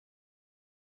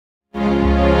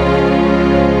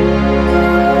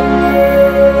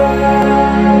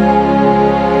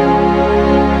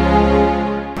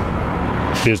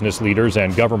Business leaders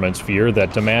and governments fear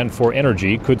that demand for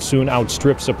energy could soon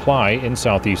outstrip supply in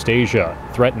Southeast Asia,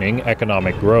 threatening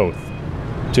economic growth.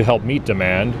 To help meet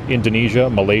demand,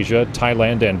 Indonesia, Malaysia,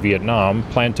 Thailand, and Vietnam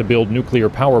plan to build nuclear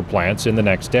power plants in the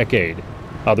next decade.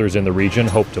 Others in the region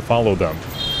hope to follow them.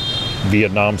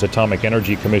 Vietnam's Atomic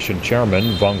Energy Commission chairman,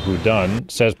 Vong Hu Dun,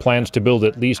 says plans to build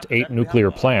at least 8 nuclear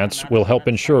plants will help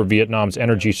ensure Vietnam's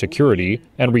energy security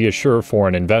and reassure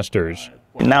foreign investors.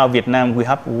 Now Vietnam,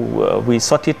 we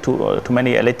sorted to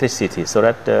many electricity, so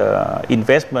that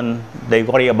investment, they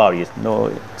worry about it,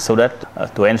 so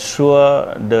that to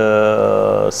ensure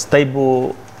the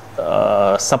stable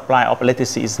supply of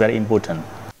electricity is very important.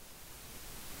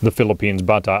 The Philippines'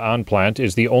 Bataan plant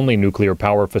is the only nuclear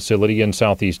power facility in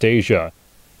Southeast Asia.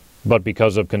 But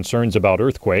because of concerns about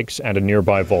earthquakes and a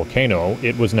nearby volcano,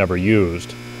 it was never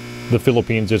used. The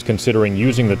Philippines is considering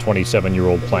using the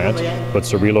 27-year-old plant, but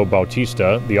Cirilo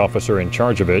Bautista, the officer in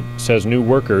charge of it, says new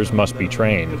workers must be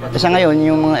trained.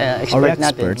 Our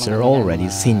experts are already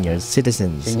senior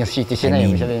citizens. I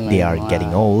mean, they are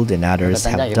getting old and others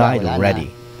have died already.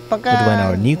 But when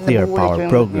our nuclear power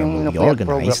program will be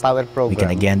organized, we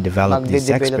can again develop this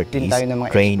expertise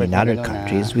trained in other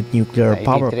countries with nuclear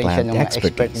power plant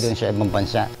expertise.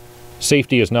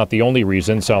 Safety is not the only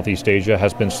reason Southeast Asia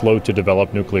has been slow to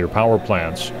develop nuclear power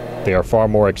plants. They are far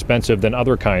more expensive than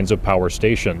other kinds of power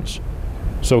stations.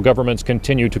 So governments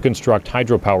continue to construct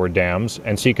hydropower dams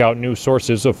and seek out new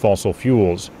sources of fossil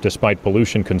fuels, despite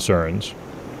pollution concerns.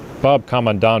 Bob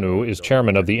Kamandanu is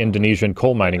chairman of the Indonesian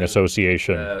Coal Mining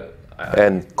Association.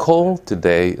 And coal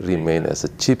today remains as a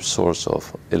cheap source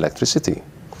of electricity.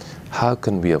 How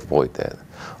can we avoid that?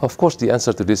 Of course, the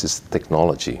answer to this is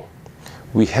technology.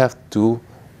 We have to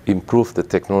improve the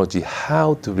technology,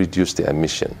 how to reduce the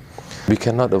emission. We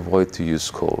cannot avoid to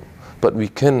use coal, but we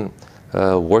can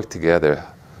work together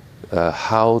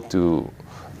how to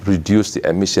reduce the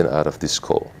emission out of this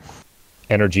coal.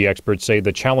 Energy experts say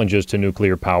the challenges to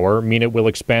nuclear power mean it will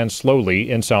expand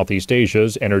slowly in Southeast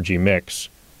Asia's energy mix.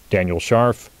 Daniel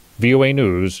Schearf, VOA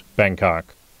News,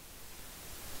 Bangkok.